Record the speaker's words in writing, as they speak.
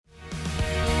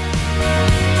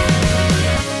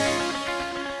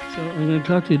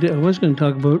going to talk to you today. I was going to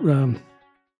talk about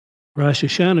Rosh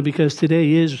Hashanah because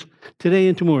today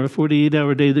and tomorrow, a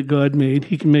 48-hour day that God made.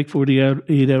 He can make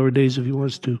 48-hour days if he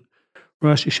wants to.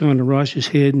 Rosh Hashanah, Rosh is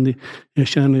head, and the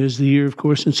Hashanah is the year, of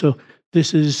course. And so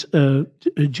this is a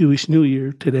Jewish New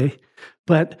Year today.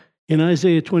 But in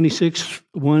Isaiah 26,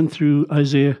 1 through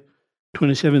Isaiah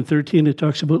 27, 13, it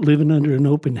talks about living under an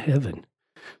open heaven.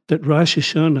 That Rosh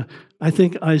Hashanah, I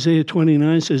think Isaiah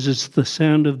 29 says it's the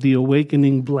sound of the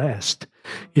awakening blast.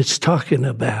 It's talking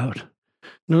about,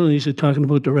 not only is it talking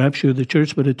about the rapture of the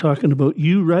church, but it's talking about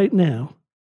you right now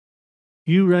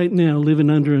living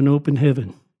under an open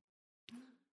heaven.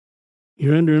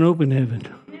 You're under an open heaven.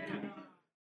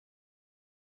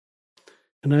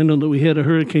 And I know that we had a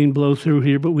hurricane blow through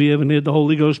here, but we haven't had the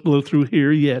Holy Ghost blow through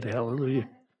here yet. Hallelujah.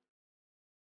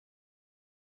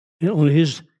 You know,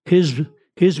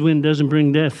 his wind doesn't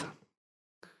bring death,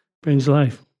 it brings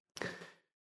life.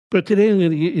 But today I'm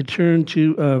going to get you turned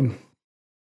to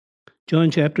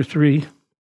John chapter 3.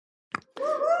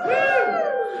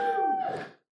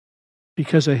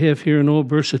 Because I have here an old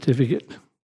birth certificate.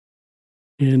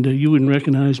 And you wouldn't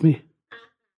recognize me.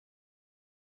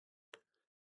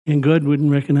 And God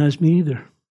wouldn't recognize me either.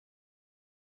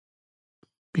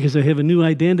 Because I have a new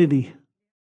identity.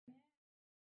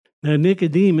 Now,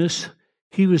 Nicodemus,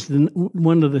 he was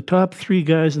one of the top 3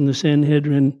 guys in the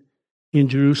Sanhedrin in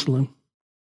Jerusalem.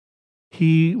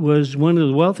 He was one of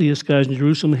the wealthiest guys in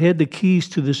Jerusalem, had the keys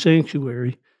to the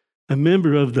sanctuary, a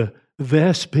member of the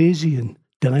Vespasian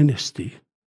dynasty.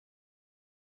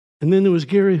 And then there was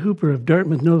Gary Hooper of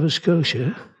Dartmouth, Nova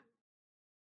Scotia,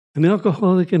 an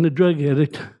alcoholic and a drug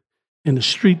addict and a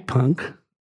street punk.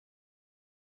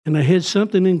 And I had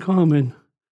something in common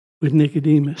with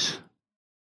Nicodemus.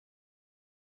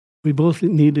 We both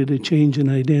needed a change in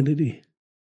identity.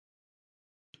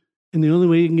 And the only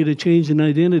way you can get a change in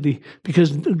identity,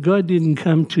 because God didn't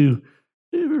come to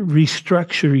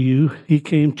restructure you, he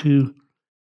came to,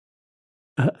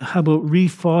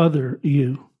 refather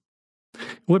you.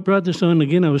 What brought this on,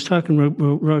 again, I was talking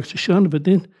about Rosh Hashanah, but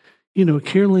then,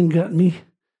 Carolyn got me,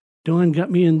 Dawn got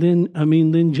me, and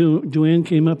then Joanne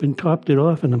came up and topped it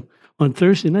off on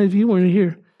Thursday night. If you weren't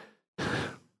here,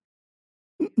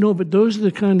 no, but those are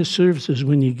the kind of services,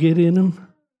 when you get in them,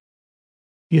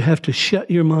 you have to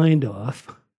shut your mind off,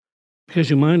 because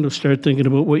your mind will start thinking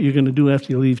about what you're going to do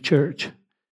after you leave church.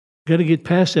 You've got to get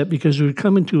past that, because we're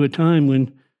coming to a time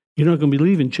when you're not going to be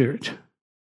leaving church.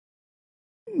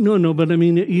 No, but I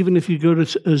mean, even if you go to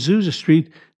Azusa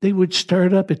Street, they would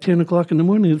start up at 10 o'clock in the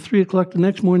morning. At 3 o'clock the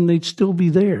next morning, they'd still be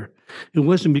there. It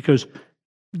wasn't because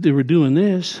they were doing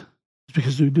this. It's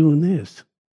because they were doing this.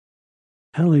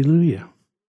 Hallelujah.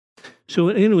 So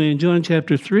anyway, in John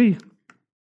chapter 3,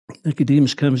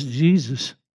 Nicodemus comes to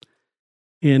Jesus,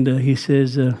 and he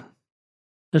says,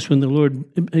 that's when the Lord,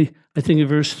 I think in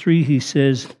verse 3, he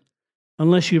says,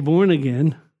 unless you're born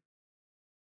again,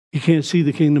 you can't see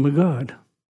the kingdom of God.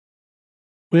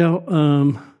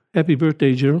 Well, happy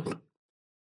birthday, Gerald.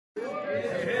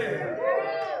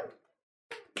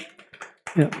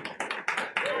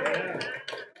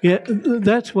 Yeah,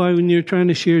 that's why when you're trying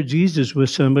to share Jesus with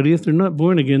somebody, if they're not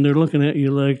born again, they're looking at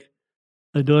you like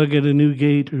a dog at a new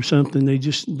gate or something.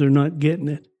 They're not getting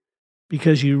it.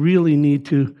 Because you really need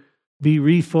to be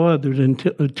refathered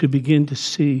and to begin to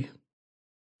see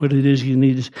what it is you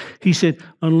need. He said,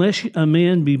 unless a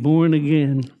man be born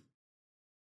again,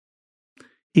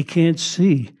 he can't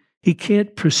see. He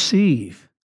can't perceive.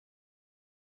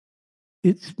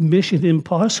 It's mission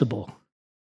impossible.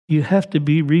 You have to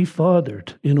be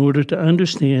refathered in order to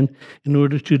understand, in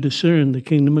order to discern the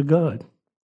kingdom of God.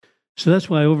 So that's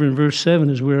why over in verse 7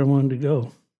 is where I wanted to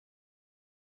go.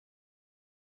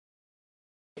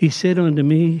 He said unto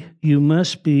me, you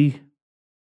must be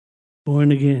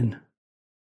born again.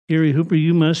 Gary Hooper,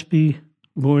 you must be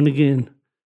born again.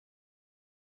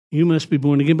 You must be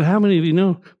born again. But how many of you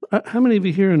know, how many of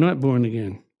you here are not born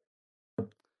again?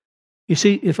 You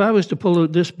see, if I was to pull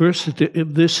out this birth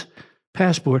certificate, this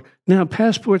passport, now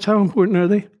passports, how important are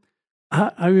they?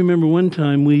 I remember one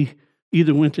time we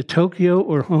either went to Tokyo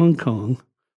or Hong Kong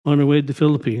on our way to the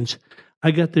Philippines.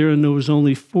 I got there and there was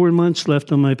only 4 months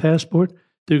left on my passport.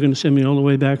 They're going to send me all the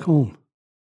way back home.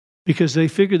 Because they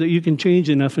figure that you can change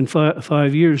enough in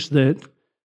 5 years that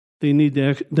they need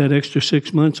that extra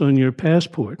 6 months on your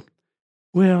passport.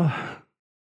 Well,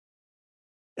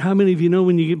 how many of you know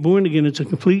when you get born again, it's a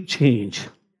complete change?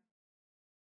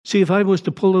 See, if I was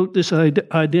to pull out this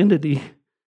identity,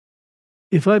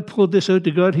 if I pulled this out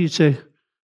to God, he'd say,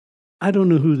 I don't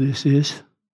know who this is.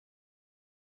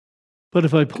 But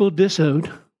if I pulled this out,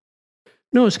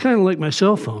 no, it's kind of like my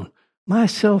cell phone. My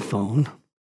cell phone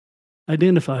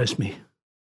identifies me.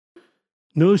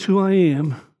 knows who I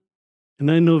am,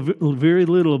 and I know very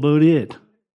little about it.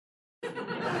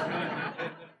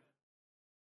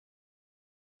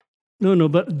 No,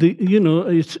 but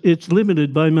it's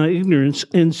limited by my ignorance,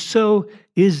 and so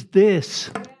is this.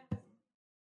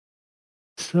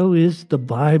 So is the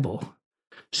Bible.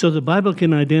 So the Bible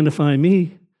can identify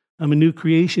me. I'm a new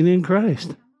creation in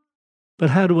Christ.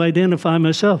 But how do I identify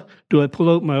myself? Do I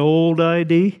pull out my old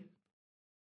ID?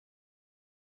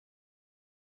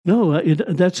 No,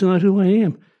 that's not who I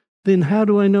am. Then how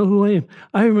do I know who I am?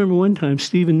 I remember one time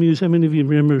Stephen Muse. How many of you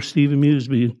remember Stephen Muse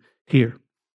being here?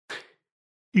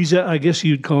 I guess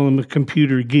you'd call him a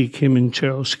computer geek. Him and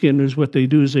Charles Skinner's, what they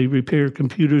do is they repair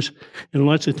computers, and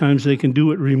lots of times they can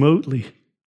do it remotely.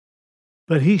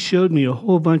 But he showed me a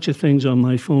whole bunch of things on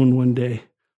my phone one day.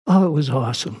 Oh, it was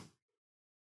awesome.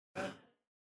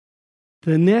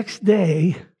 The next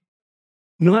day,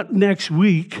 not next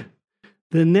week,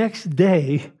 the next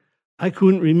day, I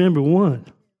couldn't remember one.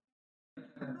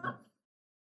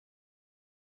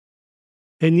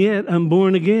 And yet, I'm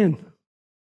born again.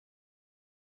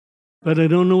 But I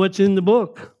don't know what's in the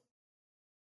book.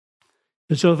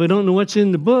 And so if I don't know what's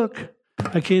in the book,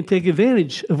 I can't take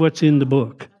advantage of what's in the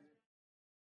book.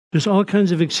 There's all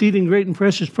kinds of exceeding great and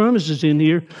precious promises in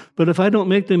here, but if I don't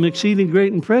make them exceeding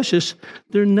great and precious,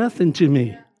 they're nothing to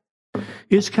me.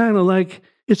 It's kind of like,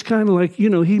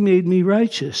 he made me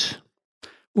righteous.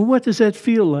 Well, what does that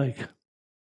feel like?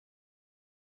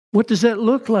 What does that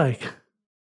look like?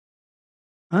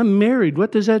 I'm married.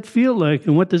 What does that feel like?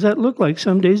 And what does that look like?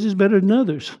 Some days is better than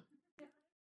others.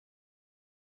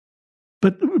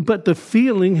 But the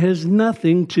feeling has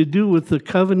nothing to do with the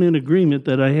covenant agreement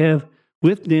that I have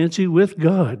with Nancy, with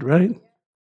God, right?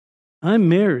 I'm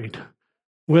married,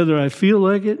 whether I feel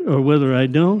like it or whether I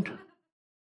don't.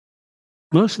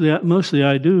 Mostly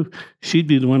I do. She'd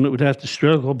be the one that would have to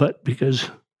struggle, but because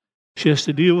she has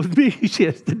to deal with me, she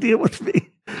has to deal with me.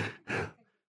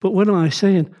 But what am I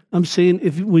saying? I'm saying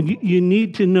when you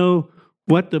need to know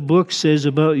what the book says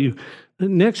about you.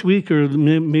 Next week, or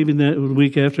maybe the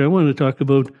week after, I want to talk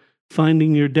about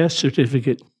finding your death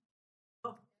certificate.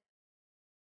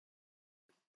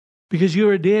 Because you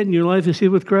are dead and your life is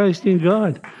hid with Christ in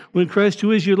God. When Christ,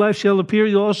 who is your life, shall appear,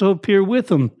 you'll also appear with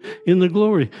him in the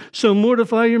glory. So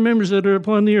mortify your members that are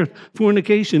upon the earth: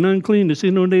 fornication, uncleanness,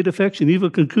 inordinate affection, evil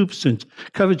concupiscence,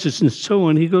 covetousness, so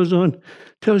on. He goes on,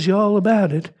 tells you all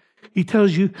about it. He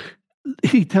tells you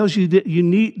that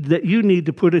you need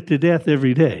to put it to death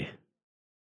every day.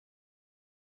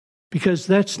 Because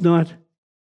that's not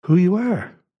who you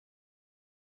are.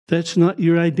 That's not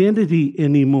your identity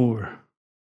anymore.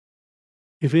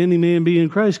 If any man be in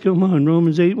Christ, come on,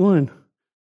 Romans 8:1.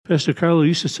 Pastor Carlo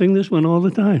used to sing this one all the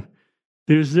time.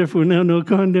 There's therefore now no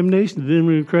condemnation to them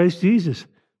who are in Christ Jesus.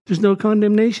 There's no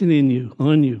condemnation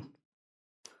on you.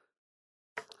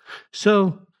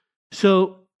 So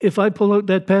if I pull out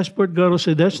that passport, God will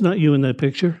say, that's not you in that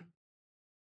picture.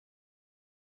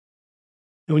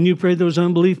 And when you pray those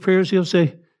unbelief prayers, he'll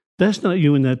say, that's not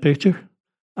you in that picture.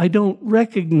 I don't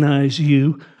recognize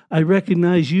you. I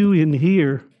recognize you in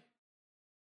here.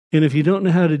 And if you don't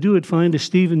know how to do it, find a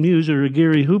Stephen Muse or a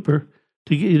Gary Hooper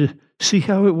to get you to see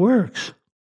how it works.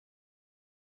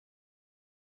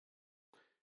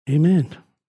 Amen.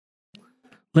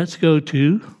 Let's go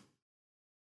to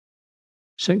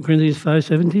 2 Corinthians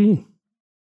 5:17.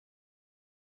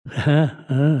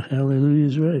 Hallelujah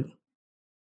is right.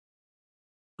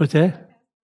 What's that?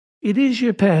 It is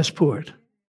your passport.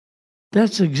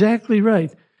 That's exactly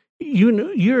right.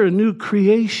 You're a new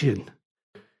creation.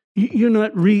 You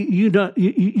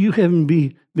haven't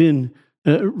been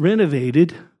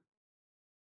renovated,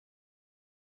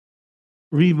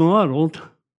 remodeled.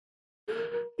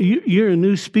 You're a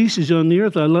new species on the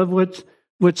earth. I love what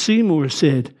Seymour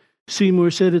said.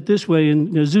 Seymour said it this way in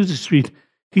Azusa Street.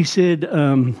 He said,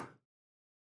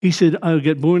 I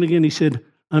got born again. He said,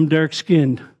 I'm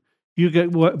dark-skinned. You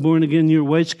got born again, you're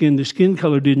white-skinned. The skin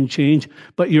color didn't change,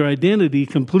 but your identity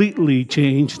completely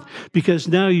changed because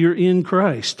now you're in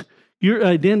Christ. Your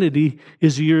identity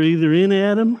is you're either in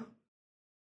Adam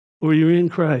or you're in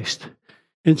Christ.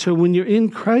 And so when you're in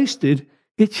Christ, it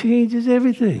changes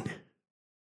everything.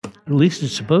 At least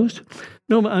it's supposed to.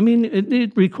 No, I mean,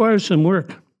 it requires some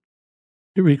work.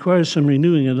 It requires some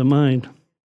renewing of the mind.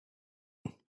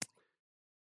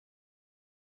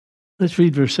 Let's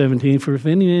read verse 17. For if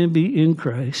any man be in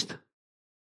Christ,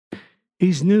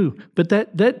 he's new. But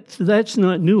that's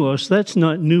not nous. That's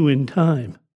not new in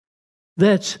time.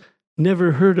 That's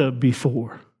never heard of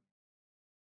before.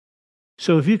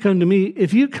 So if you come to me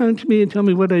and tell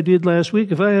me what I did last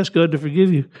week, if I ask God to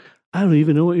forgive you, I don't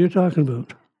even know what you're talking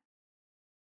about.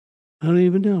 I don't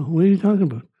even know. What are you talking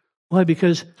about? Why?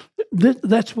 Because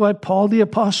that's why Paul the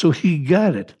Apostle, he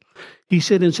got it. He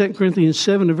said in 2 Corinthians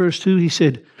 7 and verse 2, he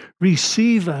said,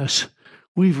 receive us.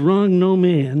 We've wronged no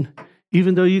man,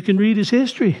 even though you can read his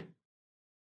history.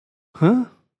 Huh?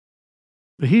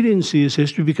 But he didn't see his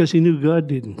history because he knew God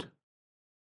didn't.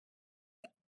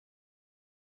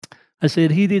 I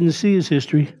said he didn't see his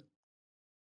history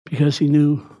because he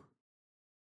knew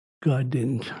God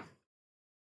didn't.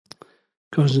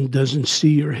 Cousin doesn't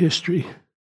see your history.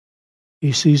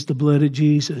 He sees the blood of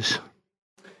Jesus.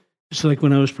 It's like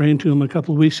when I was praying to him a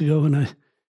couple of weeks ago, and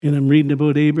I'm reading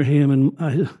about Abraham,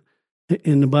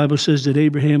 and the Bible says that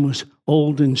Abraham was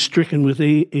old and stricken with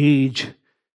age,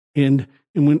 and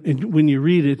when you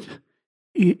read it,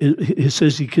 it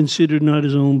says he considered not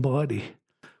his own body.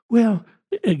 Well,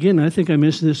 again, I think I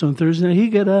mentioned this on Thursday night. He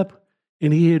got up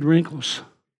and he had wrinkles.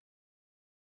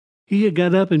 He had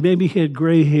got up and maybe he had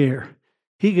gray hair.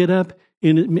 He got up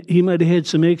and he might have had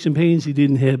some aches and pains he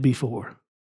didn't have before.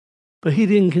 But he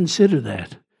didn't consider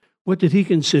that. What did he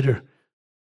consider?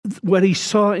 What he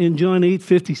saw in John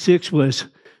 8:56 was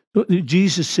what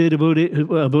Jesus said about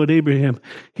Abraham.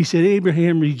 He said,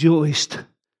 Abraham rejoiced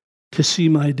to see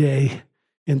my day.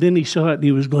 And then he saw it and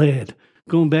he was glad.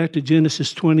 Going back to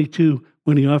Genesis 22,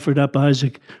 when he offered up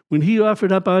Isaac. When he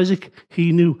offered up Isaac,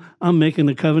 he knew, I'm making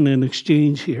a covenant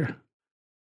exchange here.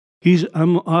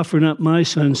 I'm offering up my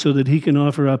son so that he can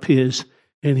offer up his.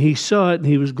 And he saw it and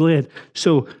he was glad.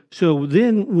 So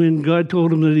then when God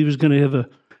told him that he was going to have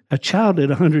a child at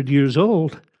 100 years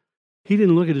old, he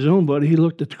didn't look at his own body, he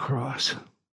looked at the cross.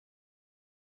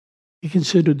 He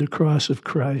considered the cross of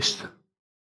Christ.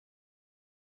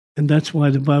 And that's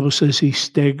why the Bible says he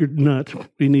staggered not.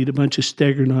 We need a bunch of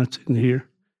stagger knots in here.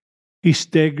 He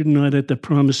staggered not at the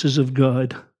promises of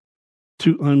God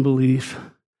through unbelief,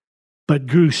 but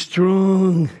grew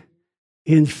strong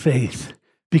in faith,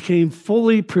 became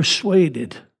fully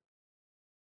persuaded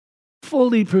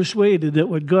that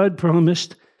what God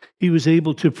promised, he was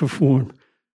able to perform.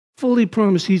 Fully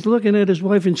promised. He's looking at his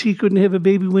wife and she couldn't have a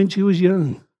baby when she was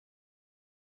young.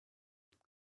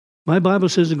 My Bible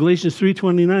says in Galatians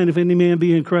 3:29, if any man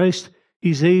be in Christ,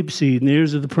 he's Abe's seed and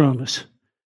heirs of the promise.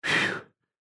 Whew.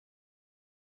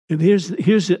 And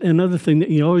here's another thing that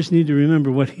you always need to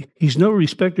remember. He's no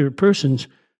respecter of persons.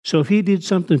 So if he did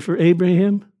something for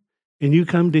Abraham and you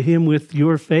come to him with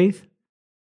your faith,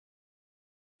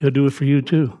 he'll do it for you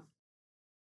too.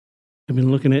 I've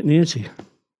been looking at Nancy.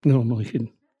 No, I'm only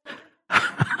kidding.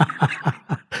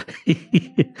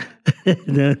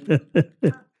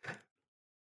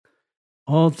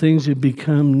 All things have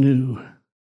become new.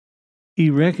 He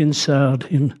reconciled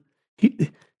him.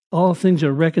 All things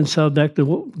are reconciled back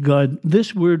to God.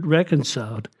 This word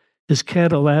reconciled is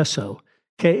katalasso,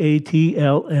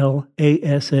 Katlasso,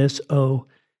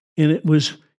 and it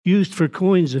was used for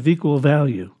coins of equal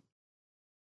value,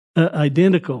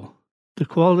 identical, the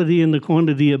quality and the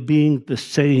quantity of being the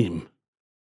same.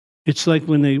 It's like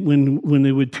when they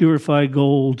would purify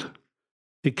gold,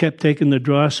 they kept taking the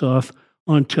dross off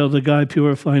until the guy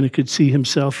purifying it could see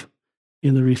himself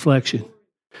in the reflection.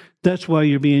 That's why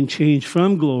you're being changed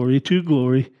from glory to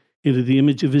glory into the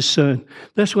image of his son.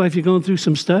 That's why if you're going through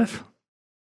some stuff,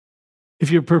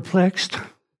 if you're perplexed,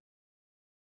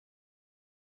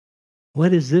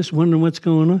 what is this? Wondering what's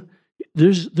going on?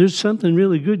 There's something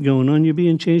really good going on. You're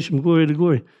being changed from glory to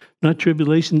glory, not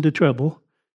tribulation to trouble,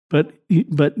 but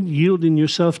yielding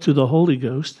yourself to the Holy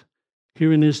Ghost.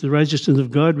 Herein is the righteousness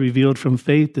of God revealed from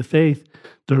faith to faith.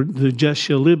 The just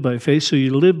shall live by faith. So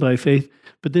you live by faith,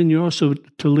 but then you're also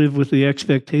to live with the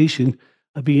expectation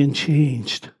of being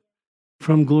changed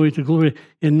from glory to glory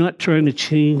and not trying to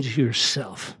change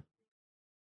yourself.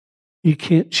 You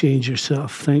can't change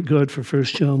yourself. Thank God for 1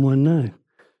 John 1:9.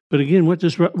 But again, what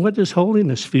does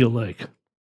holiness feel like?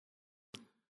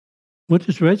 What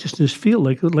does righteousness feel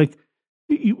like? Like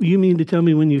you mean to tell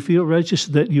me when you feel righteous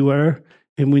that you are,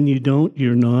 and when you don't,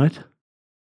 you're not?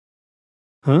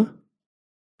 Huh?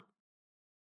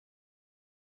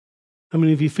 How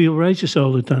many of you feel righteous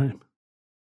all the time?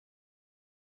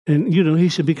 And, he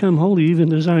said, become holy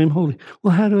even as I am holy.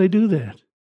 Well, how do I do that?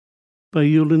 By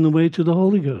yielding the way to the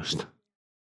Holy Ghost.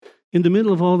 In the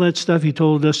middle of all that stuff he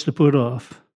told us to put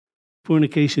off,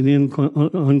 fornication,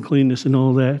 uncleanness, and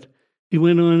all that, he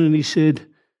went on and he said,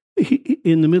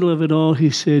 in the middle of it all, he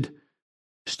said,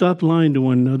 stop lying to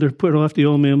one another, put off the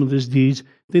old man with his deeds.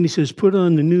 Then he says, put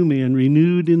on the new man,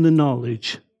 renewed in the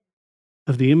knowledge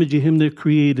of the image of him that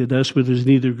created us, where there's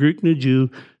neither Greek nor Jew,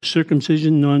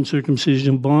 circumcision,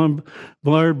 non-circumcision,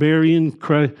 barbarian,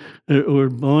 or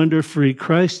bond or free.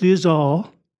 Christ is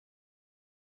all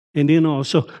and in all.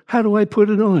 So how do I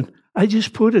put it on? I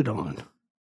just put it on.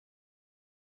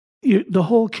 The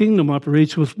whole kingdom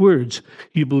operates with words.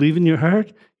 You believe in your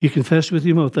heart, you confess with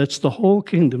your mouth. That's the whole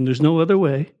kingdom. There's no other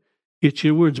way. It's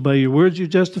your words. By your words you're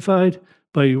justified,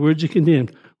 by your words you're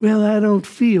condemned. Well, I don't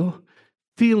feel.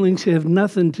 Feelings have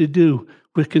nothing to do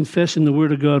with confessing the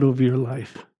word of God over your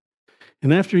life.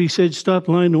 And after he said, stop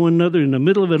lying to one another, in the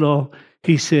middle of it all,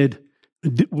 he said,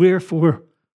 wherefore,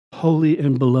 holy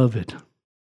and beloved.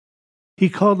 He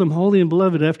called them holy and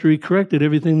beloved after he corrected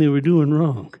everything they were doing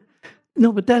wrong.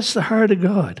 No, but that's the heart of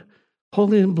God,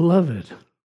 holy and beloved.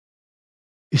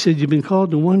 He said, you've been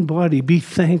called to one body, be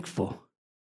thankful.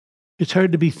 It's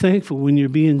hard to be thankful when you're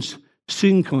being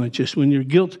sin conscious, when you're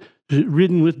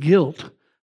ridden with guilt.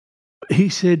 He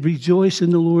said, rejoice in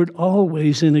the Lord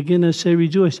always. And again, I say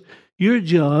rejoice. Your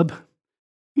job,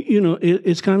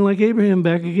 it's kind of like Abraham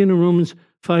back again in Romans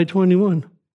 5:21.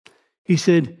 He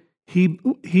said he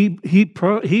believed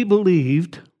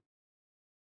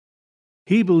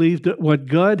that what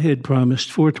God had promised,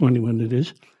 4:21 it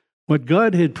is, what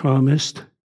God had promised,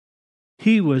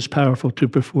 he was powerful to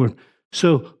perform.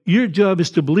 So your job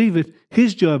is to believe it.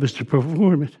 His job is to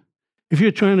perform it. If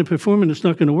you're trying to perform it, it's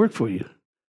not going to work for you.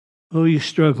 Oh, you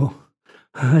struggle.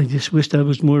 I just wished I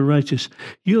was more righteous.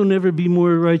 You'll never be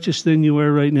more righteous than you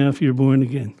are right now if you're born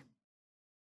again.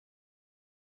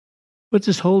 What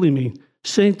does holy mean?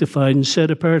 Sanctified and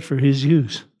set apart for his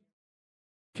use.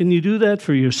 Can you do that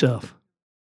for yourself?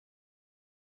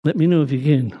 Let me know if you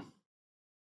can.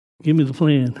 Give me the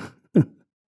plan.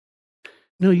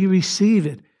 No, you receive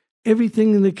it.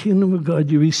 Everything in the kingdom of God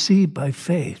you receive by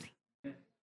faith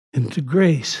and to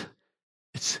grace.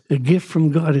 It's a gift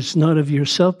from God. It's not of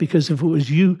yourself, because if it was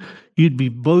you, you'd be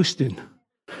boasting.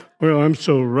 Well, I'm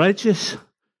so righteous.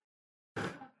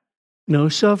 No,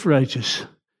 self-righteous.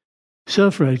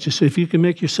 Self-righteous. If you can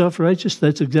make yourself righteous,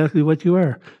 that's exactly what you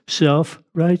are.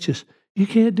 Self-righteous. You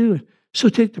can't do it. So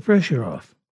take the pressure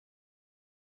off.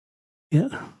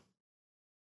 Yeah.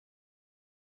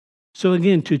 So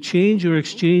again, to change or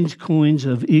exchange coins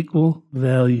of equal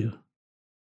value.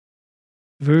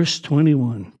 Verse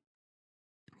 21.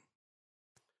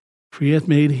 For he hath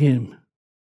made him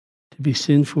to be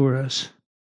sin for us,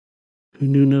 who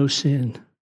knew no sin,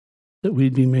 that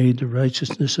we'd be made the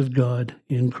righteousness of God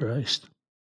in Christ.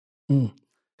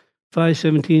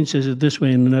 5:17 says it this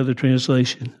way in another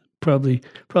translation, probably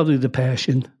the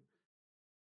Passion.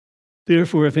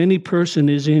 Therefore, if any person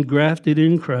is engrafted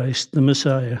in Christ, the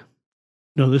Messiah.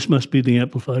 No, this must be the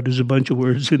Amplified. There's a bunch of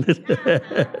words in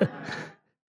it.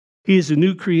 He is a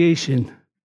new creation,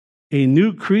 a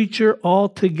new creature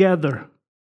altogether.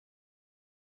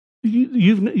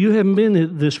 You haven't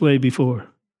been this way before.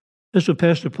 That's what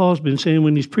Pastor Paul's been saying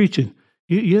when he's preaching.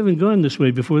 You haven't gone this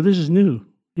way before. This is new.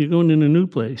 You're going in a new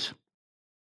place.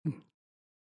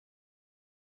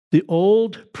 The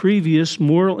old, previous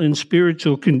moral and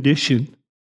spiritual condition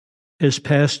has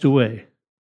passed away.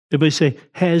 Everybody say,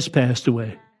 has passed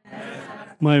away.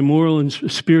 My moral and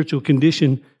spiritual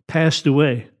condition passed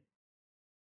away.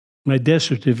 My death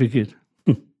certificate.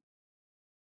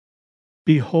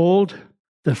 Behold,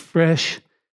 the fresh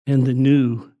and the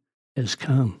new has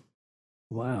come.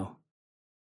 Wow.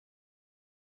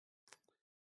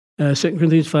 2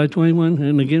 Corinthians 5:21,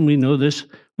 and again, we know this.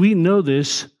 We know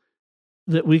this,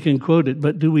 that we can quote it,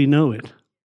 but do we know it?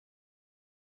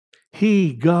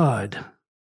 He, God,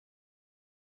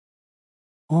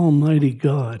 Almighty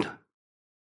God,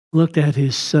 looked at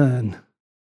his Son,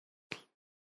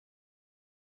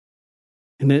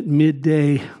 and at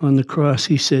midday on the cross,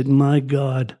 he said, my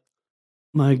God,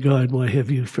 why have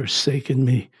you forsaken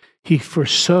me? He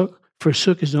forsook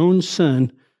his own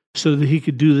Son so that he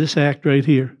could do this act right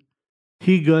here.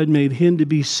 He, God, made him to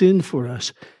be sin for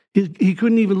us. He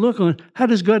couldn't even look on, how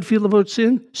does God feel about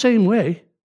sin? Same way.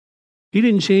 He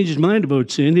didn't change his mind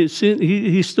about sin.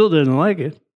 He still doesn't like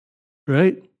it,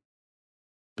 right?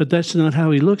 But that's not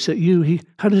how he looks at you.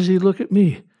 How does he look at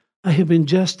me? I have been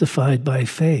justified by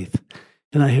faith,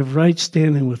 and I have right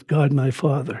standing with God my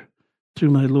Father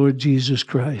through my Lord Jesus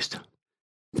Christ.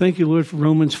 Thank you, Lord, for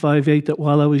Romans 5:8, that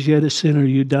while I was yet a sinner,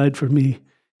 you died for me.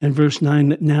 And verse 9,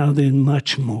 that now then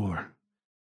much more,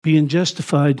 being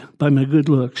justified by my good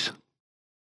looks.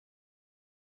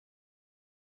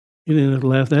 You didn't have to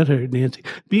laugh that hard, Nancy.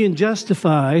 Being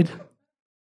justified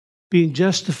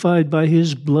by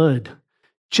his blood.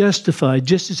 Justified,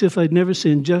 just as if I'd never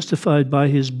sinned, justified by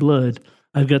his blood.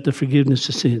 I've got the forgiveness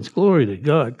of sins. Glory to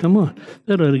God. Come on.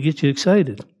 That ought to get you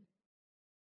excited.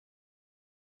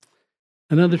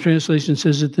 Another translation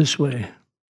says it this way.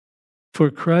 For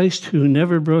Christ, who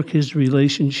never broke his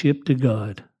relationship to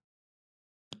God,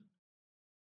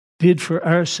 did for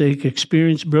our sake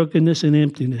experience brokenness and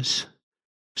emptiness,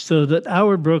 so that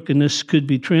our brokenness could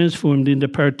be transformed into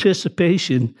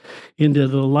participation into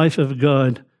the life of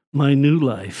God, my new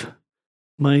life,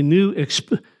 my new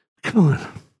come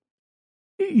on.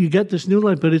 You got this new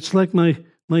life, but it's like my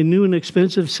new and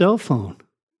expensive cell phone.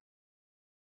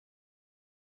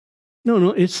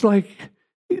 No, it's like,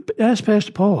 ask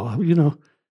Pastor Paul,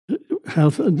 how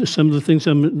some of the things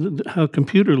how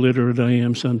computer literate I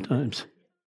am sometimes.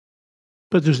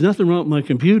 But there's nothing wrong with my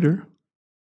computer.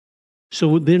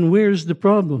 So then where's the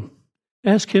problem?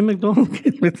 Ask Ken McDonald.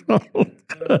 Ken McDonald.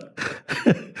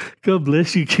 God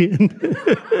bless you, Ken.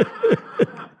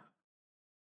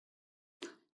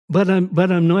 But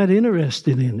I'm not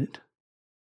interested in it.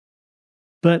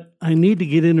 But I need to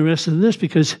get interested in this,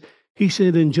 because he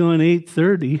said in John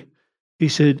 8:30,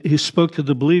 he spoke to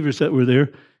the believers that were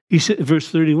there. He said, verse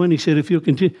 31, he said, if you'll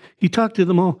continue, he talked to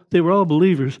them all. They were all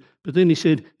believers. But then he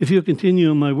said, if you'll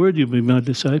continue in my word, you'll be my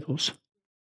disciples.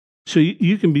 So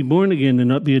you can be born again and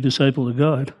not be a disciple of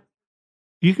God.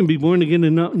 You can be born again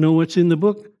and not know what's in the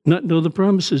book, not know the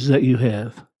promises that you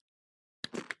have.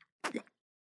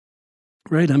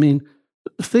 Right? I mean,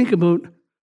 think about,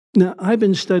 now I've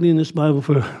been studying this Bible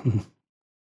for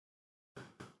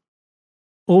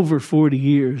over 40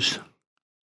 years,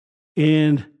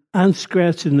 and I'm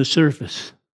scratching the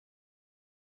surface.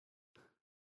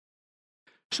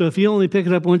 So if you only pick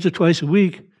it up once or twice a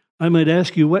week, I might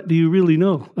ask you, what do you really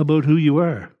know about who you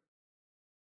are?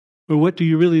 Or what do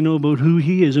you really know about who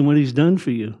he is and what he's done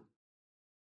for you?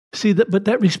 See, but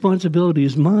that responsibility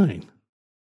is mine.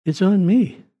 It's on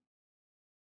me.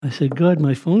 I said, God,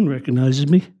 my phone recognizes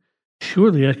me.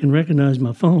 Surely I can recognize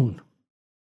my phone.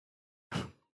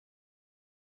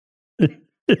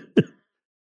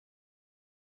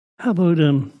 How about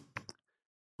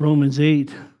Romans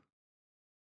 8?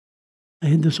 I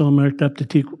had this all marked up to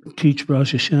teach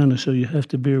Rosh Hashanah, so you have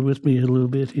to bear with me a little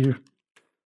bit here.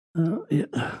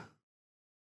 Yeah.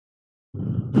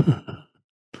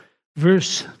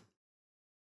 Verse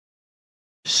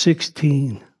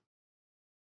 16,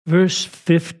 verse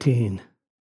 15,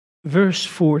 verse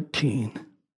 14,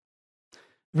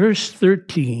 verse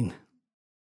 13.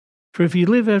 For if you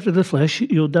live after the flesh,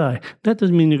 you'll die. That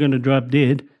doesn't mean you're going to drop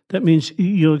dead. That means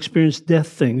you'll experience death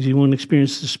things. You won't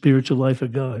experience the spiritual life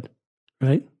of God,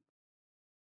 right?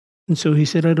 And so he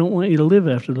said, I don't want you to live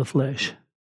after the flesh.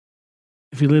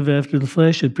 If you live after the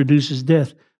flesh, it produces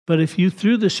death. But if you,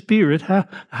 through the Spirit,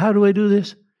 how do I do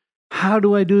this? How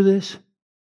do I do this?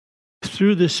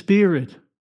 Through the Spirit.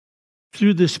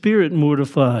 Through the Spirit,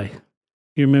 mortify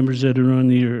your members that are on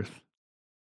the earth.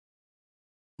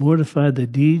 Mortify the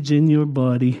deeds in your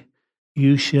body,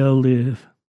 you shall live.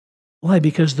 Why?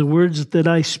 Because the words that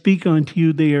I speak unto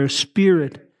you, they are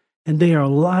spirit and they are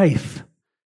life.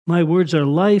 My words are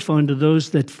life unto those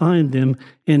that find them,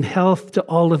 and health to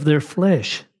all of their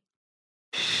flesh.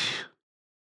 You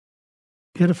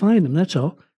got to find them, that's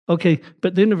all. Okay,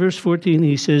 but then in verse 14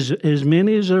 he says, as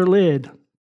many as are led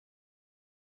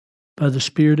by the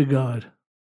Spirit of God.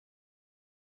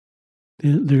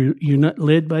 You're not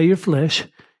led by your flesh.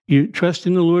 You trust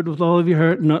in the Lord with all of your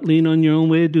heart and not lean on your own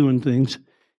way of doing things.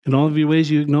 In all of your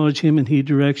ways you acknowledge him and he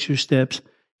directs your steps.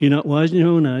 You're not wise in your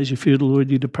own eyes. You fear the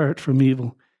Lord, you depart from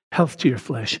evil. Health to your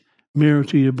flesh, marrow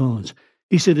to your bones.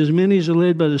 He said, as many as are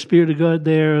led by the Spirit of God,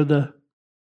 they are the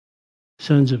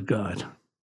sons of God.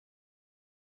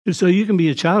 And so you can be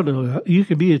a child of God. You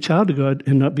can be a child of God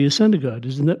and not be a son of God.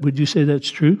 Isn't that? Would you say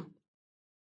that's true?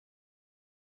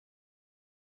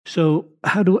 So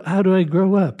how do I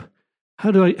grow up?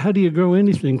 How do you grow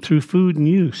anything? Through food and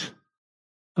use.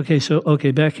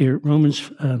 Okay, back here, Romans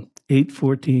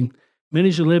 8:14. Many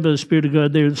as are led by the Spirit of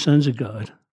God, they are the sons of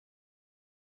God.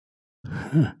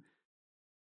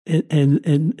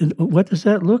 And what does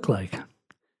that look like?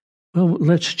 Well,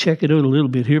 let's check it out a little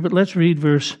bit here, but let's read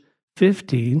verse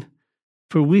 15.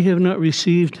 For we have not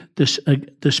received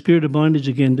the spirit of bondage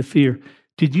again to fear.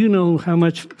 Did you know how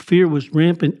much fear was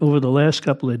rampant over the last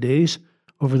couple of days,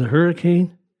 over the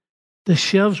hurricane? The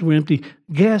shelves were empty.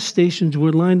 Gas stations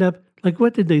were lined up. Like,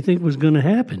 what did they think was going to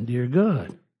happen, dear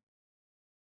God?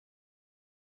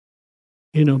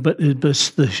 But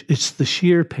it's the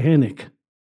sheer panic.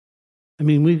 I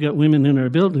mean, we've got women in our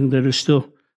building that are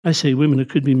still, I say women, it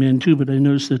could be men too, but I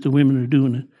notice that the women are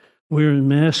doing it, wearing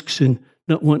masks and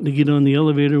not wanting to get on the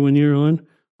elevator when you're on.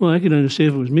 Well, I could understand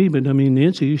if it was me, but I mean,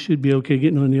 Nancy, you should be okay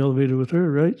getting on the elevator with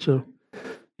her, right? So,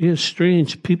 yeah,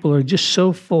 strange. People are just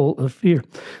so full of fear.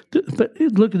 But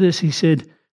look at this. He said,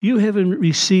 you haven't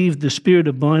received the spirit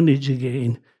of bondage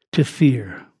again to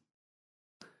fear,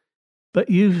 but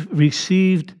you've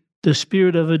received the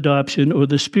spirit of adoption or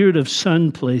the spirit of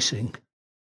son placing,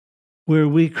 where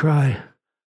we cry,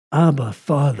 Abba,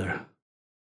 Father,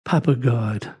 Papa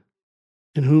God,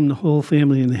 in whom the whole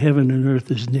family in heaven and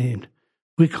earth is named.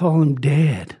 We call him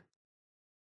Dad.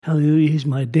 Hallelujah, he's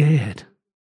my dad.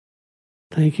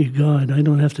 Thank you, God. I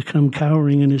don't have to come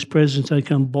cowering in his presence. I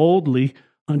come boldly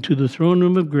unto the throne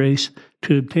room of grace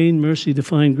to obtain mercy, to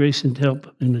find grace and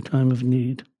help in the time of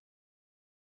need.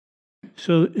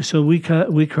 So we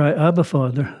cry, Abba,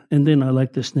 Father, and then I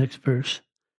like this next verse.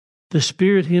 The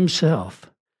Spirit himself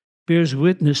bears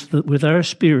witness with our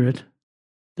spirit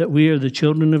that we are the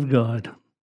children of God.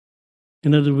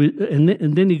 In other words, and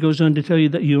then he goes on to tell you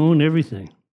that you own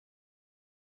everything.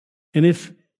 And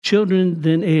if children,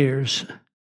 then heirs,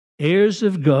 heirs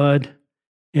of God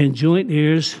and joint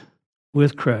heirs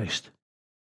with Christ.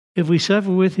 If we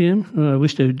suffer with him, I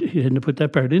wish he hadn't put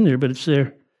that part in there, but it's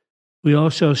there. We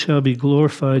also shall be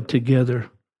glorified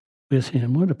together with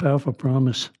him. What a powerful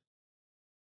promise.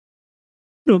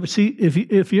 No, but see,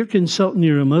 if you're consulting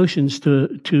your emotions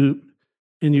to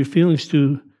and your feelings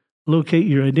to locate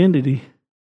your identity,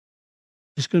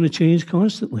 it's going to change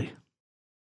constantly.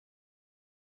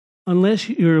 Unless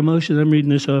your emotions, I'm reading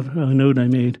this off a note I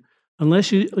made,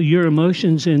 unless your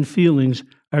emotions and feelings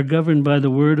are governed by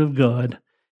the Word of God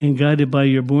and guided by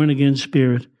your born-again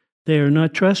spirit, they are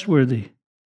not trustworthy.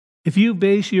 If you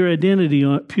base your identity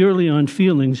purely on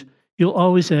feelings, you'll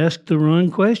always ask the wrong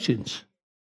questions,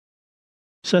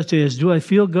 such as, do I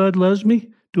feel God loves me?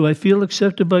 Do I feel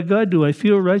accepted by God? Do I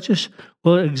feel righteous?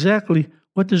 Well, exactly,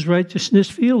 what does righteousness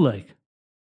feel like?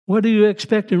 What do you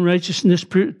expect in righteousness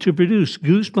to produce?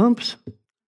 Goosebumps?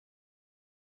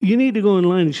 You need to go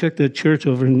online and check that church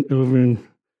over in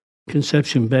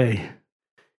Conception Bay.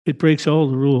 It breaks all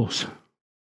the rules.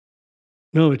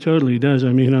 No, it totally does. I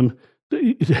mean,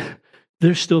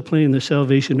 they're still playing the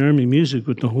Salvation Army music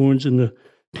with the horns and the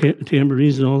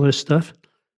tambourines and all that stuff.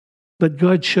 But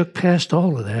God shook past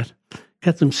all of that,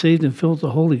 got them saved and filled with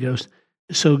the Holy Ghost.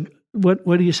 So what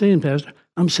are you saying, Pastor?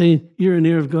 I'm saying you're an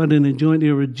heir of God and a joint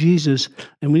heir with Jesus.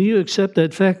 And when you accept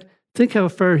that fact, think how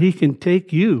far he can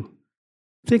take you.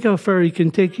 Think how far he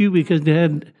can take you because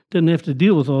Dad doesn't have to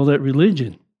deal with all that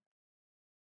religion.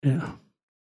 Yeah.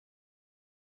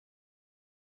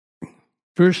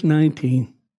 Verse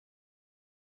 19.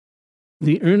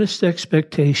 The earnest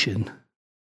expectation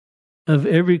of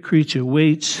every creature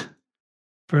waits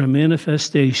for a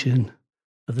manifestation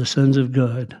of the sons of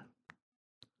God.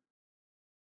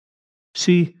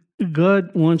 See,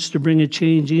 God wants to bring a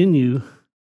change in you,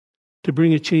 to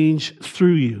bring a change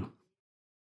through you.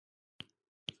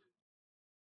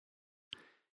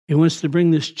 He wants to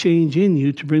bring this change in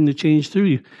you, to bring the change through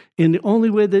you. And the only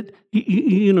way that,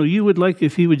 you would like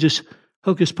if he would just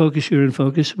hocus pocus, you're in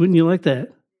focus, wouldn't you like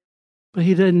that? But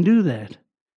he doesn't do that.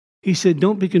 He said,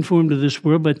 don't be conformed to this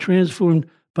world, but transformed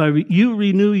by, you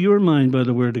renew your mind by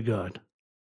the word of God.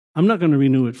 I'm not going to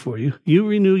renew it for you. You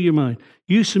renew your mind.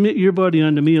 You submit your body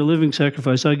unto me, a living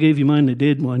sacrifice. I gave you mine, a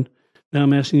dead one. Now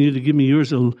I'm asking you to give me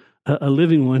yours, a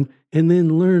living one, and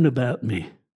then learn about me.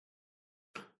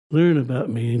 Learn about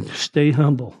me and stay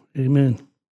humble. Amen.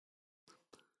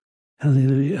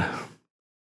 Hallelujah.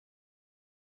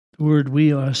 The word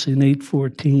weos in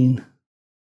 8:14.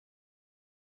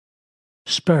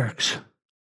 Sparks,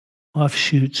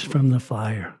 offshoots from the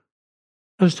fire.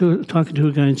 I was talking to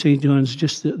a guy in St. John's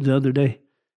just the other day,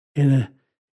 and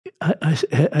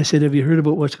I said, have you heard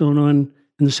about what's going on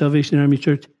in the Salvation Army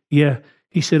Church? Yeah.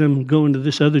 He said, I'm going to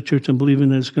this other church. I'm believing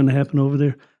that it's going to happen over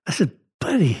there. I said,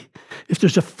 buddy, if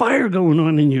there's a fire going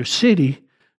on in your city,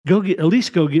 at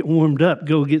least go get warmed up,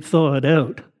 go get thawed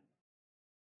out.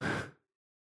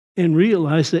 And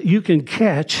realize that you can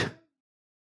catch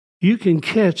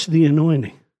the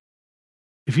anointing.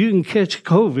 If you can catch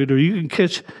COVID, or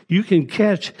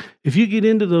if you get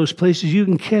into those places, you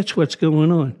can catch what's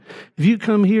going on. If you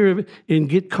come here and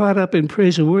get caught up in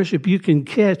praise and worship, you can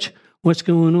catch what's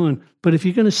going on. But if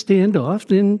you're going to stand off,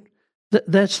 then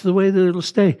that's the way that it'll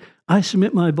stay. I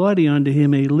submit my body unto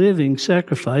him, a living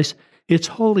sacrifice. It's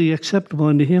wholly acceptable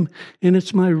unto him, and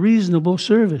it's my reasonable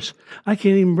service. I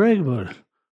can't even brag about it.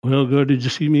 Well, God, did you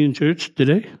see me in church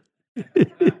today?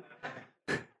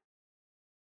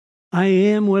 I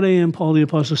am what I am. Paul the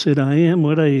Apostle said, I am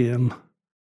what I am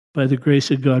by the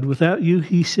grace of God. Without you,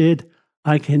 he said,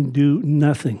 I can do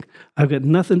nothing. I've got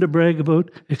nothing to brag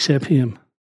about except him.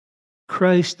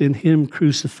 Christ and him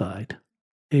crucified.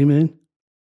 Amen.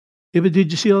 Yeah, but did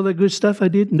you see all that good stuff I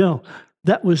did? No.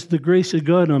 That was the grace of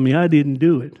God on me. I didn't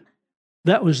do it.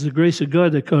 That was the grace of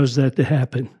God that caused that to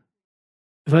happen.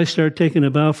 If I start taking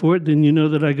a bow for it, then you know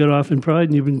that I got off in pride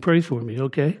and you've been praying for me,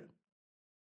 okay?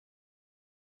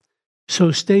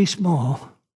 So stay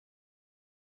small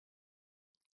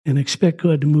and expect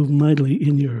God to move mightily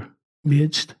in your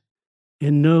midst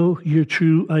and know your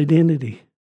true identity.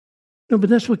 No, but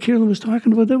that's what Carolyn was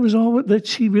talking about. That was all that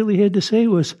she really had to say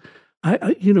was,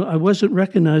 I wasn't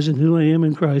recognizing who I am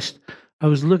in Christ. I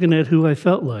was looking at who I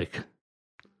felt like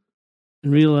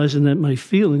and realizing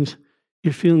that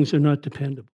your feelings are not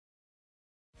dependable.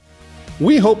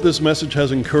 We hope this message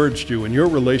has encouraged you in your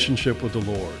relationship with the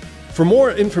Lord. For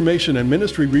more information and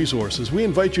ministry resources, we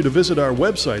invite you to visit our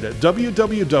website at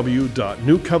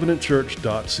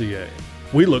www.newcovenantchurch.ca.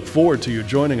 We look forward to you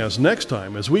joining us next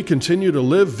time as we continue to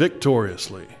live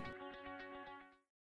victoriously.